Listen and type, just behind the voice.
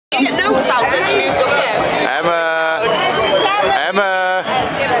get notes out of who's got there? Emma.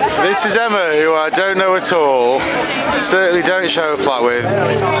 This is Emma, who I don't know at all. Certainly don't show a flat with.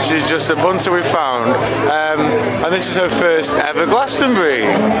 She's just a punter we found. And this is her first ever Glastonbury.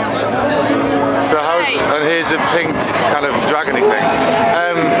 So and here's a pink kind of dragony thing.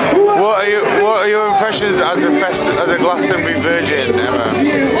 What are your impressions as a Glastonbury virgin, Emma?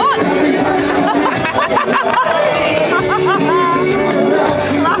 What?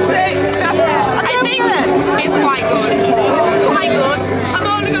 Laughing. I think it's quite good. Quite good. I'm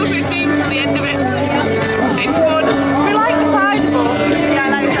only going to go through streams till the end of it. It's fun. We like the cider bus. Yeah, I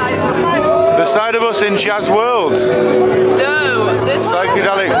like the cider bus. The cider bus in Jazz World. No, there's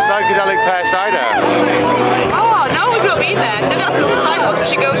psychedelic pear cider. Oh no, we've not been there. Maybe that's the cider bus we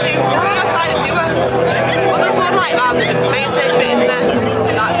should go to. We've got cider tour. Well, there's one like main stage bit, isn't there?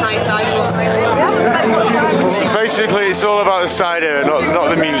 That's nice cider bus. Basically, it's all about the cider, not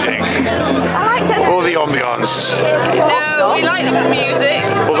the music. I like it. Or the ambiance. No, we like the music.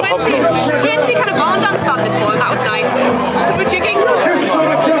 We went to see kind of barn dance band this morning. That was nice. What you think?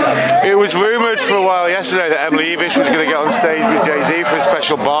 It was rumoured for a while yesterday that Emily Evish was going to get on stage with Jay-Z for a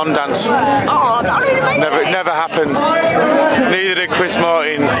special barn dance. Oh, that really amazing. Never happened. Neither did Chris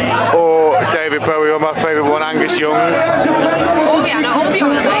Martin or David Bowie or my favourite one, Angus Young. Oh yeah, no,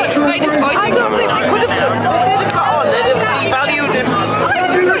 obviously. It's very disappointing. I don't think they could have got on. They'd have devalued him.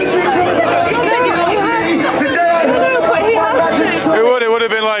 It would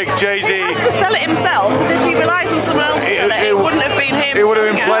have been like Jay-Z. He has to sell it himself, because if he relies on someone else to sell it, it wouldn't have been him. It would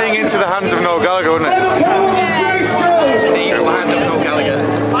have been playing into the hands of Noel Gallagher, wouldn't it? Yeah. The hand of Noel Gallagher.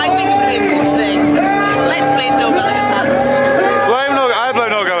 I think it would be a good thing. Let's blame Noel Gallagher for that. I blame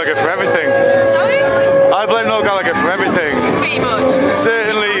Noel Gallagher for everything. Sorry? I blame Noel Gallagher for everything. Pretty much.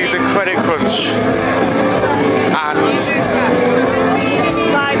 Certainly the credit crunch. And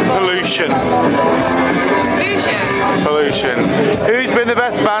pollution. Pollution. Who's been the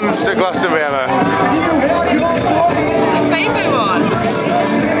best bands at Glastonbury, Emma?